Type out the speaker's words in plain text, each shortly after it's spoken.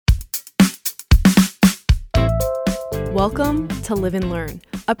Welcome to Live and Learn,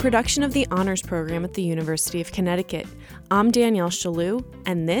 a production of the Honors Program at the University of Connecticut. I'm Danielle Shalou,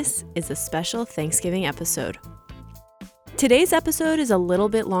 and this is a special Thanksgiving episode. Today's episode is a little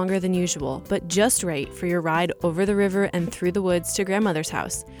bit longer than usual, but just right for your ride over the river and through the woods to grandmother's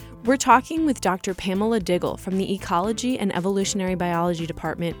house. We're talking with Dr. Pamela Diggle from the Ecology and Evolutionary Biology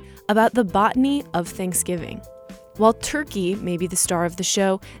Department about the botany of Thanksgiving. While turkey may be the star of the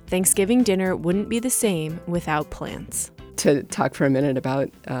show, Thanksgiving dinner wouldn't be the same without plants. To talk for a minute about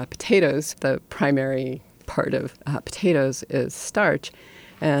potatoes, the primary part of potatoes is starch,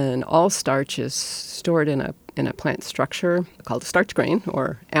 and all starch is stored in a plant structure called a starch grain,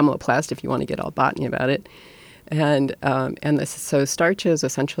 or amyloplast if you want to get all botany about it. So starch is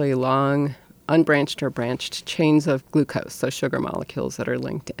essentially long, unbranched or branched chains of glucose, so sugar molecules that are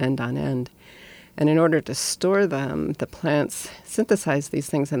linked end on end. And in order to store them, the plants synthesize these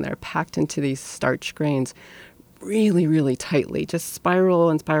things, and they're packed into these starch grains really, really tightly, just spiral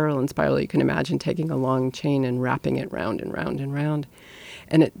and spiral and spiral. You can imagine taking a long chain and wrapping it round and round and round.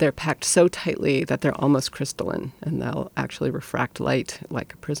 And they're packed so tightly that they're almost crystalline, and they'll actually refract light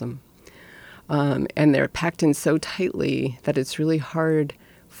like a prism. And they're packed in so tightly that it's really hard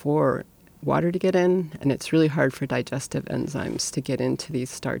for water to get in, and it's really hard for digestive enzymes to get into these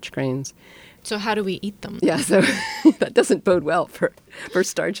starch grains. So how do we eat them? Yeah, so that doesn't bode well for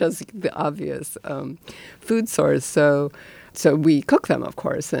starch as the obvious food source. So we cook them, of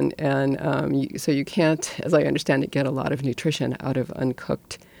course, so you can't, as I understand it, get a lot of nutrition out of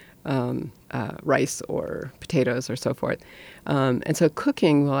uncooked rice or potatoes or so forth. And so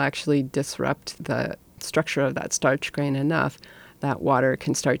cooking will actually disrupt the structure of that starch grain enough that water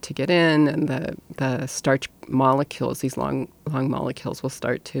can start to get in, and the starch molecules, these long molecules, will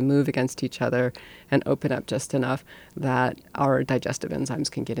start to move against each other and open up just enough that our digestive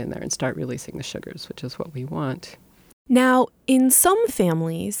enzymes can get in there and start releasing the sugars, which is what we want. Now, in some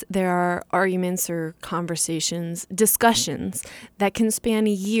families, there are arguments or conversations, discussions that can span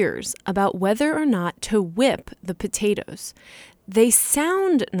years about whether or not to whip the They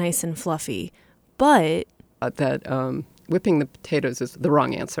sound nice and fluffy, but whipping the potatoes is the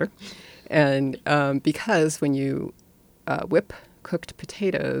wrong answer. And because when you whip cooked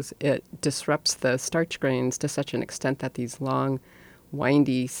potatoes, it disrupts the starch grains to such an extent that these long,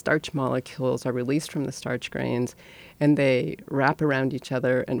 windy starch molecules are released from the starch grains, and they wrap around each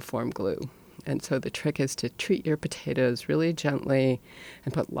other and form glue. And so the trick is to treat your potatoes really gently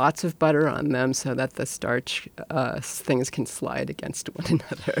and put lots of butter on them so that the starch things can slide against one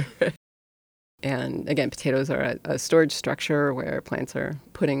another. And again, potatoes are a storage structure where plants are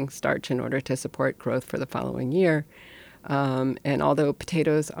putting starch in order to support growth for the following year. And although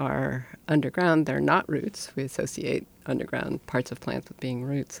potatoes are underground, they're not roots. We associate underground parts of plants with being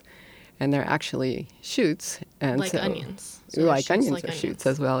roots. And they're actually shoots. And like onions. So like onions are shoots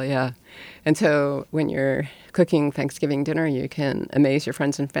as well, yeah. And so when you're cooking Thanksgiving dinner, you can amaze your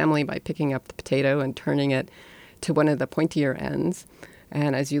friends and family by picking up the potato and turning it to one of the pointier ends.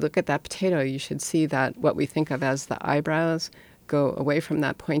 And as you look at that potato, you should see that what we think of as the eyebrows go away from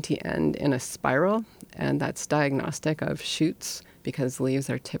that pointy end in a spiral, and that's diagnostic of shoots because leaves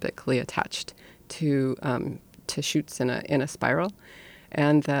are typically attached to shoots in a spiral.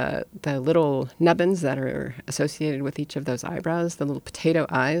 And the little nubbins that are associated with each of those eyebrows, the little potato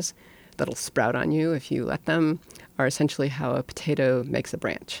eyes that'll sprout on you if you let them, are essentially how a potato makes a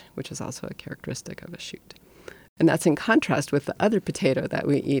branch, which is also a characteristic of a shoot. And that's in contrast with the other potato that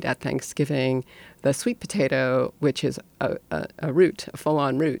we eat at Thanksgiving, the sweet potato, which is a root, a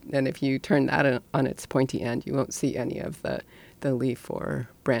full-on root. And if you turn that on its pointy end, you won't see any of the leaf or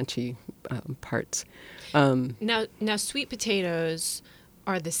branchy parts. Now, sweet potatoes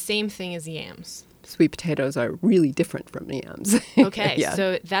are the same thing as yams. Sweet potatoes are really different from yams. Okay, yeah.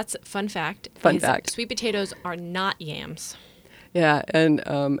 So that's fun fact. Fun fact. Sweet potatoes are not yams. Yeah, and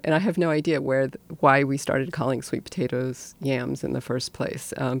I have no idea why we started calling sweet potatoes yams in the first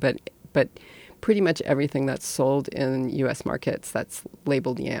place. But pretty much everything that's sold in U.S. markets that's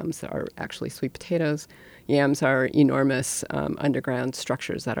labeled yams are actually sweet potatoes. Yams are enormous underground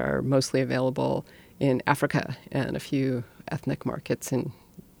structures that are mostly available in Africa and a few ethnic markets in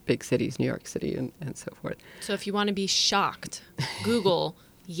big cities, New York City and so forth. So if you want to be shocked, Google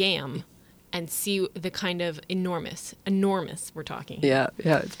yam and see the kind of enormous we're talking. Yeah,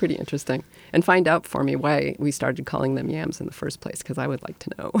 it's pretty interesting. And find out for me why we started calling them yams in the first place, because I would like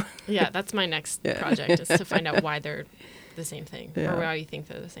to know. Yeah, that's my next project, is to find out why they're the same thing, or why you think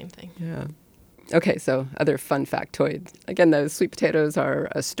they're the same thing. Yeah. Okay, so other fun factoid. Again, those sweet potatoes are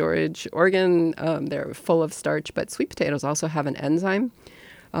a storage organ. They're full of starch, but sweet potatoes also have an enzyme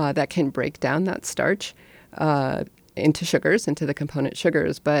that can break down that starch. into sugars, into the component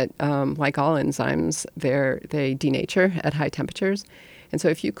sugars. But like all enzymes, they denature at high temperatures. And so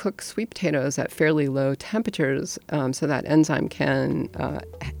if you cook sweet potatoes at fairly low temperatures, so that enzyme can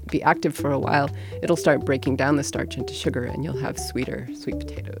be active for a while, it'll start breaking down the starch into sugar, and you'll have sweeter sweet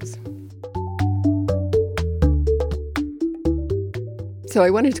potatoes. So I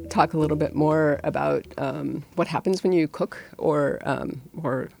wanted to talk a little bit more about what happens when you cook, or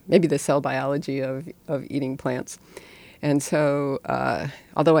maybe the cell biology of eating plants. And so,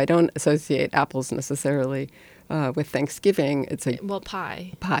 although I don't associate apples necessarily with Thanksgiving, it's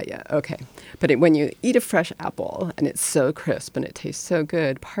pie. Pie, yeah, okay. But when you eat a fresh apple and it's so crisp and it tastes so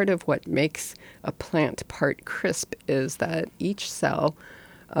good, part of what makes a plant part crisp is that each cell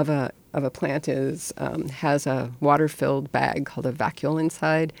of a plant has a water-filled bag called a vacuole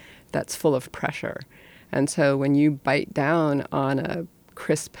inside that's full of pressure. And so when you bite down on a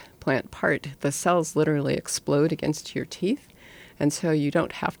crisp plant part, the cells literally explode against your teeth. And so you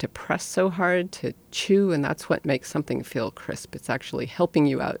don't have to press so hard to chew, and that's what makes something feel crisp. It's actually helping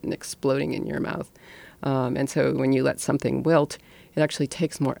you out and exploding in your mouth. And so when you let something wilt, it actually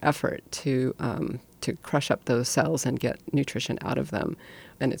takes more effort to crush up those cells and get nutrition out of them,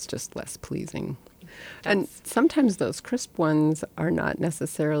 and it's just less pleasing. And sometimes those crisp ones are not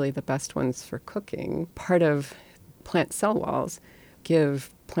necessarily the best ones for cooking. Part of plant cell walls give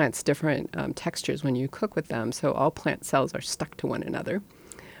plants different textures when you cook with them. So all plant cells are stuck to one another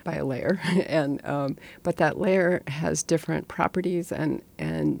by a layer, but that layer has different properties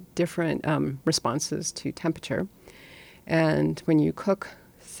and different responses to temperature. And when you cook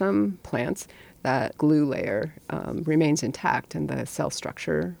some plants, that glue layer remains intact and the cell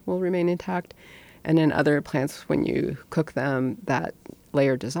structure will remain intact. And in other plants, when you cook them, that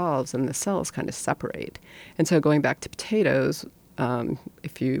layer dissolves and the cells kind of separate. And so going back to potatoes,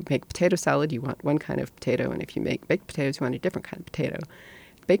 if you make potato salad, you want one kind of potato, and if you make baked potatoes, you want a different kind of potato.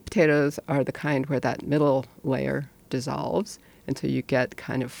 Baked potatoes are the kind where that middle layer dissolves, and so you get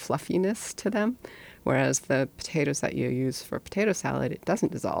kind of fluffiness to them, whereas the potatoes that you use for potato salad, it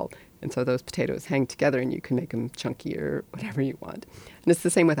doesn't dissolve. And so those potatoes hang together and you can make them chunky or whatever you want. And it's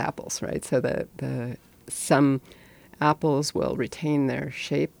the same with apples, right? So some apples will retain their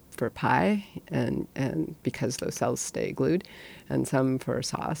shape for pie and because those cells stay glued, and some for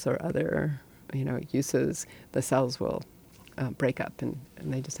sauce or other uses, the cells will break up and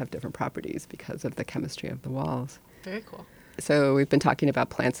they just have different properties because of the chemistry of the walls. Very cool. So we've been talking about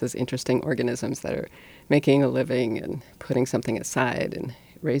plants as interesting organisms that are making a living and putting something aside and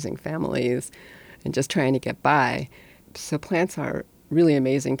raising families and just trying to get by. So plants are really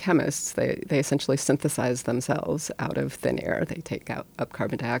amazing chemists. They essentially synthesize themselves out of thin air. They take up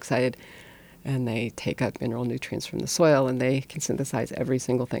carbon dioxide and they take up mineral nutrients from the soil, and they can synthesize every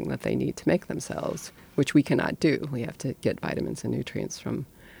single thing that they need to make themselves, which we cannot do. We have to get vitamins and nutrients from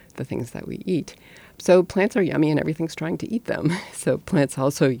the things that we eat. So plants are yummy and everything's trying to eat them. So plants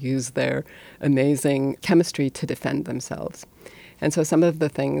also use their amazing chemistry to defend themselves. And so some of the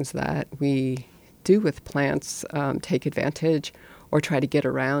things that we do with plants take advantage or try to get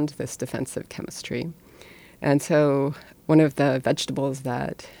around this defensive chemistry. And so one of the vegetables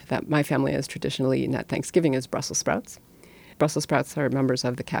that my family has traditionally eaten at Thanksgiving is Brussels sprouts. Brussels sprouts are members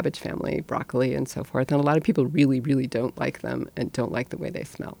of the cabbage family, broccoli and so forth, and a lot of people really, really don't like them and don't like the way they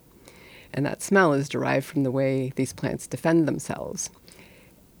smell. And that smell is derived from the way these plants defend themselves.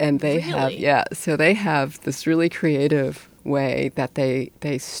 And they have this really creative way that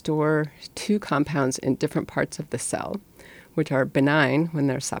they store two compounds in different parts of the cell, which are benign when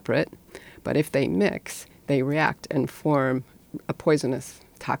they're separate, but if they mix, they react and form a poisonous,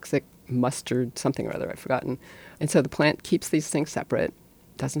 toxic mustard, something or other, I've forgotten. And so the plant keeps these things separate,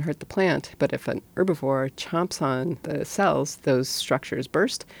 doesn't hurt the plant, but if an herbivore chomps on the cells, those structures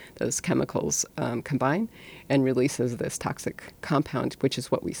burst, those chemicals combine, and releases this toxic compound, which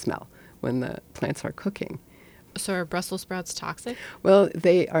is what we smell when the plants are cooking. So are Brussels sprouts toxic? Well,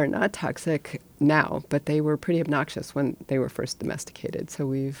 they are not toxic now, but they were pretty obnoxious when they were first domesticated. So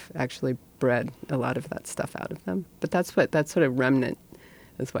we've actually bred a lot of that stuff out of them. But that sort of remnant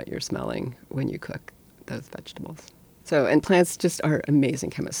is what you're smelling when you cook those vegetables. So, and plants just are amazing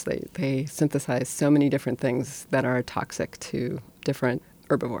chemists. They synthesize so many different things that are toxic to different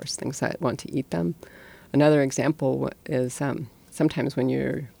herbivores, things that want to eat them. Another example is sometimes when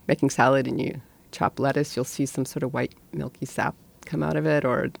you're making salad and you chop lettuce, you'll see some sort of white milky sap come out of it,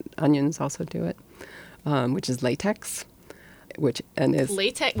 or onions also do it, which is latex.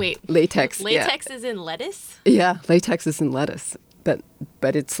 Latex? Wait. Latex. Latex is in lettuce? Yeah, latex is in lettuce, but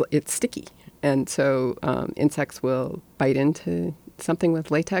it's sticky. And so insects will bite into something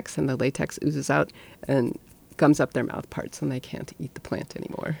with latex, and the latex oozes out and gums up their mouth parts and they can't eat the plant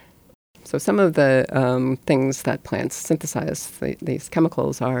anymore. So some of the things that plants synthesize, these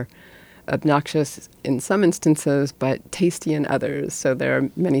chemicals, are obnoxious in some instances, but tasty in others. So there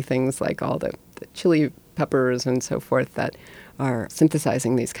are many things like all the chili peppers and so forth that are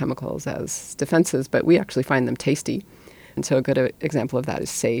synthesizing these chemicals as defenses, but we actually find them tasty. And so a good example of that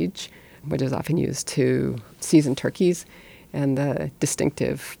is sage, which is often used to season turkeys. And the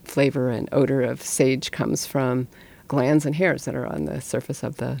distinctive flavor and odor of sage comes from glands and hairs that are on the surface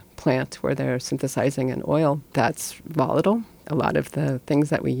of the plant where they're synthesizing an oil that's volatile. A lot of the things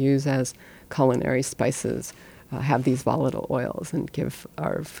that we use as culinary spices have these volatile oils and give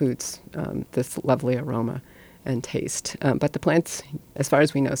our foods this lovely aroma and taste. But the plant's, as far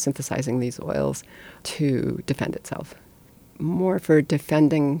as we know, synthesizing these oils to defend itself. More for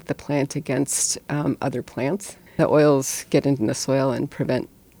defending the plant against other plants. The oils get into the soil and prevent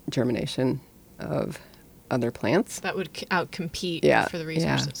germination of other plants. That would outcompete for the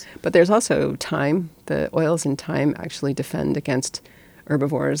resources. Yeah. But there's also thyme. The oils in thyme actually defend against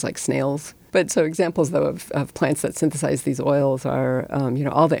herbivores like snails. But so examples, though, of plants that synthesize these oils are,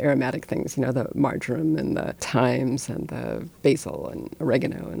 all the aromatic things, the marjoram and the thymes and the basil and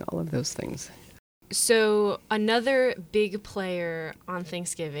oregano and all of those things. So another big player on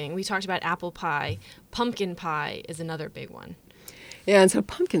Thanksgiving, we talked about apple pie. Pumpkin pie is another big one. Yeah, and so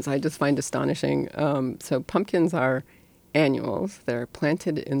pumpkins I just find astonishing. So pumpkins are annuals. They're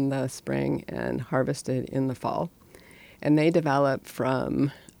planted in the spring and harvested in the fall. And they develop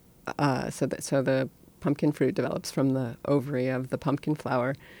from, so the pumpkin fruit develops from the ovary of the pumpkin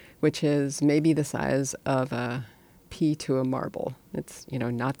flower, which is maybe the size of a pea to a marble. It's,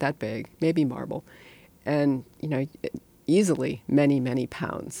 not that big, maybe marble. And, easily many, many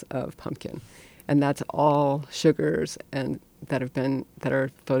pounds of pumpkin. And that's all sugars and that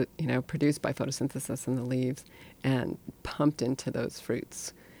are produced by photosynthesis in the leaves and pumped into those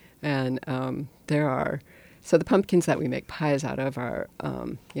fruits. And so the pumpkins that we make pies out of are,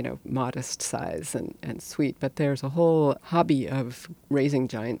 modest size and sweet. But there's a whole hobby of raising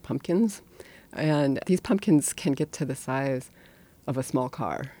giant pumpkins. And these pumpkins can get to the size of a small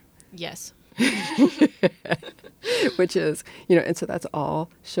car. Yes. Which is, and so that's all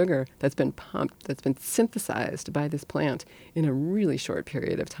sugar that's been pumped, that's been synthesized by this plant in a really short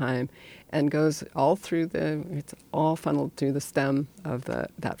period of time and goes all through it's all funneled through the stem of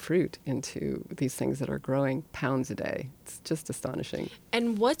that fruit into these things that are growing pounds a day. It's just astonishing.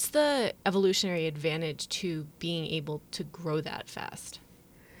 And what's the evolutionary advantage to being able to grow that fast?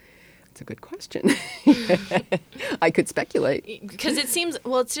 That's a good question. I could speculate. Because it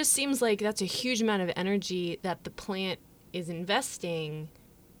just seems like that's a huge amount of energy that the plant is investing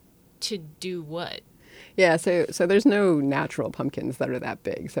to do what? Yeah, so there's no natural pumpkins that are that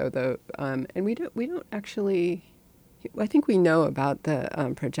big. So and we don't actually. I think we know about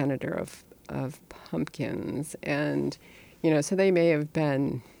the progenitor of pumpkins, and so they may have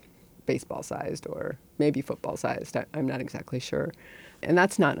been baseball sized or maybe football sized. I'm not exactly sure. And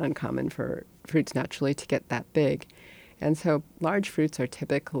that's not uncommon for fruits naturally to get that big. And so large fruits are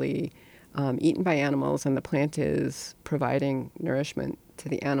typically eaten by animals, and the plant is providing nourishment to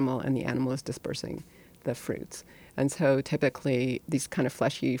the animal, and the animal is dispersing the fruits. And so typically these kind of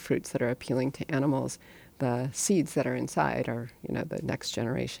fleshy fruits that are appealing to animals, the seeds that are inside are, the next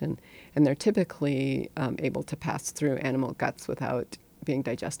generation. And they're typically able to pass through animal guts without being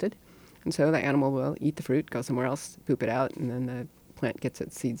digested. And so the animal will eat the fruit, go somewhere else, poop it out, and then the plant gets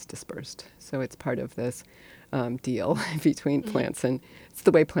its seeds dispersed. So it's part of this deal between plants, and it's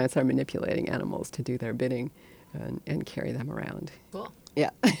the way plants are manipulating animals to do their bidding and carry them around. Cool. Yeah.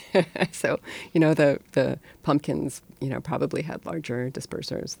 So, the pumpkins, probably had larger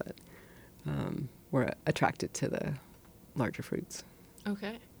dispersers that were attracted to the larger fruits.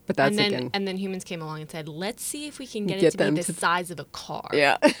 Okay. But that's and then humans came along and said, let's see if we can get it to be the size of a car.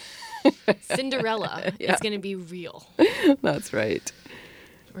 Yeah. Cinderella is going to be real. That's right.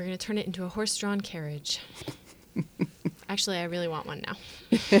 We're going to turn it into a horse-drawn carriage. Actually, I really want one now.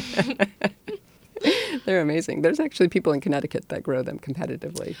 They're amazing. There's actually people in Connecticut that grow them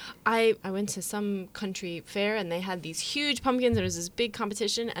competitively. I went to some country fair, and they had these huge pumpkins. There was this big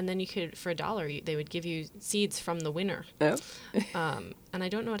competition, and then you could, for $1, they would give you seeds from the winner. Oh. And I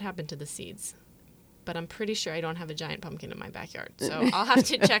don't know what happened to the seeds, but I'm pretty sure I don't have a giant pumpkin in my backyard. So I'll have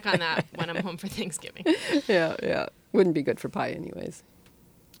to check on that when I'm home for Thanksgiving. Yeah. Wouldn't be good for pie anyways.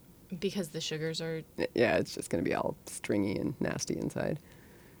 Because the sugars are... Yeah, it's just going to be all stringy and nasty inside.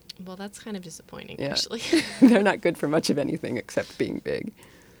 Well, that's kind of disappointing, actually. They're not good for much of anything except being big.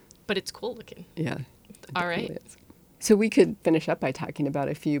 But it's cool looking. Yeah. All right. Is. So we could finish up by talking about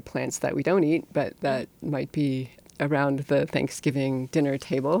a few plants that we don't eat, but that might be around the Thanksgiving dinner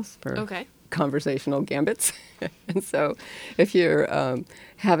tables for conversational gambits. And so if you're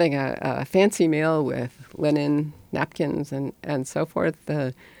having a fancy meal with linen, napkins, and so forth,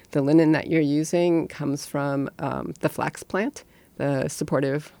 the linen that you're using comes from the flax plant. The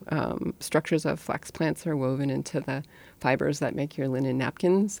supportive structures of flax plants are woven into the fibers that make your linen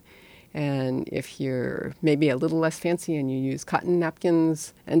napkins. And if you're maybe a little less fancy and you use cotton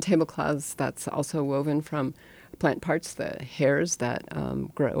napkins and tablecloths, that's also woven from plant parts, the hairs that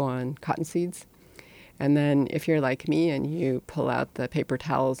grow on cotton seeds. And then if you're like me and you pull out the paper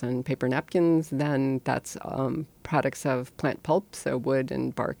towels and paper napkins, then that's products of plant pulp, so wood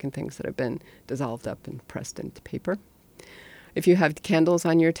and bark and things that have been dissolved up and pressed into paper. If you have candles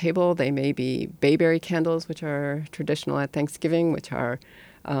on your table, they may be bayberry candles, which are traditional at Thanksgiving, which are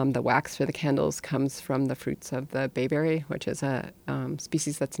the wax for the candles comes from the fruits of the bayberry, which is a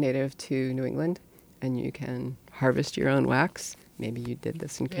species that's native to New England. And you can harvest your own wax. Maybe you did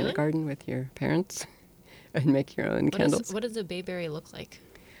this in kindergarten with your parents and make your own candles. What does a bayberry look like?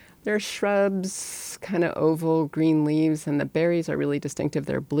 They're shrubs, kind of oval green leaves, and the berries are really distinctive.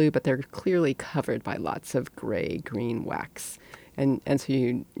 They're blue, but they're clearly covered by lots of gray-green wax. And so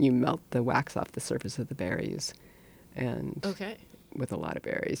you melt the wax off the surface of the berries. And with a lot of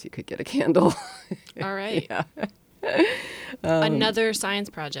berries, you could get a candle. All right. Yeah. Another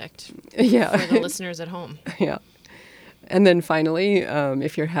science project for the listeners at home. Yeah. And then finally,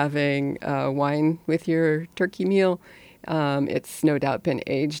 if you're having wine with your turkey meal, it's no doubt been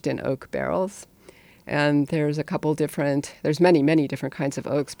aged in oak barrels. And there's many, many different kinds of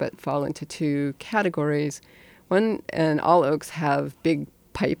oaks, but fall into two categories. One, and all oaks have big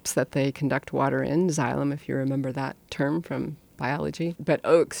pipes that they conduct water in, xylem, if you remember that term from biology. But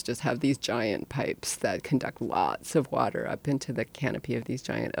oaks just have these giant pipes that conduct lots of water up into the canopy of these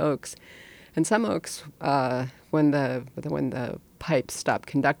giant oaks. And some oaks, when the pipes stop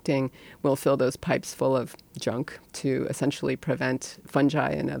conducting, will fill those pipes full of junk to essentially prevent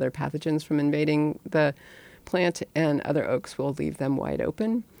fungi and other pathogens from invading the plant, and other oaks will leave them wide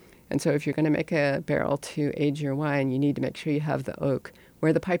open. And so if you're going to make a barrel to age your wine, you need to make sure you have the oak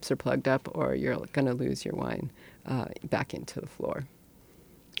where the pipes are plugged up, or you're going to lose your wine back into the floor.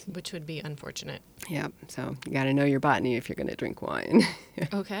 Which would be unfortunate. Yeah, so you got to know your botany if you're going to drink wine.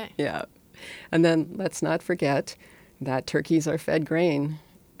 Okay. Yeah. And then let's not forget that turkeys are fed grain.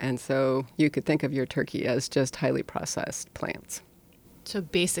 And so you could think of your turkey as just highly processed plants. So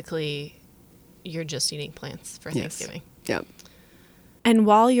basically, you're just eating plants for Thanksgiving. Yep. And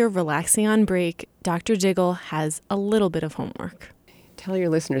while you're relaxing on break, Dr. Diggle has a little bit of homework. Tell your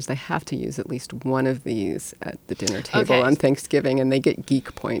listeners they have to use at least one of these at the dinner table on Thanksgiving, and they get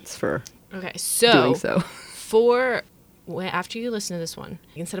geek points for doing so. After you listen to this one,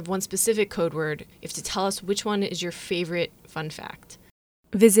 instead of one specific code word, you have to tell us which one is your favorite fun fact.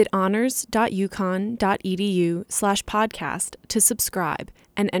 Visit honors.uconn.edu/podcast to subscribe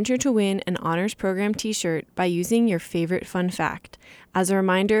and enter to win an Honors Program t-shirt by using your favorite fun fact. As a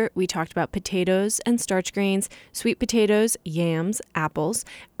reminder, we talked about potatoes and starch grains, sweet potatoes, yams, apples,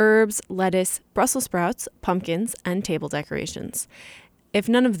 herbs, lettuce, Brussels sprouts, pumpkins, and table decorations. If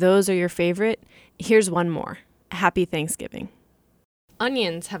none of those are your favorite, here's one more. Happy Thanksgiving.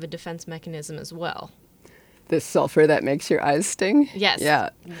 Onions have a defense mechanism as well. The sulfur that makes your eyes sting? Yes. Yeah.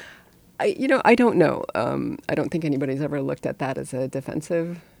 I don't know. I don't think anybody's ever looked at that as a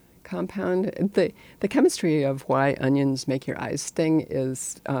defensive compound. The chemistry of why onions make your eyes sting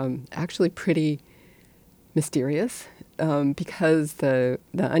is actually pretty mysterious because the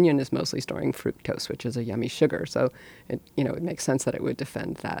onion is mostly storing fructose, which is a yummy sugar. So it makes sense that it would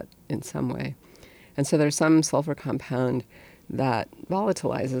defend that in some way. And so there's some sulfur compound that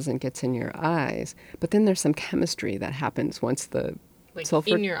volatilizes and gets in your eyes, but then there's some chemistry that happens once the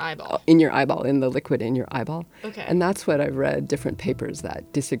sulfur in your eyeball. In the liquid in your eyeball. Okay. And that's what I've read different papers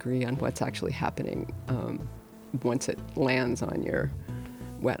that disagree on what's actually happening once it lands on your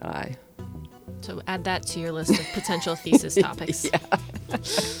wet eye. So add that to your list of potential thesis topics. Yeah.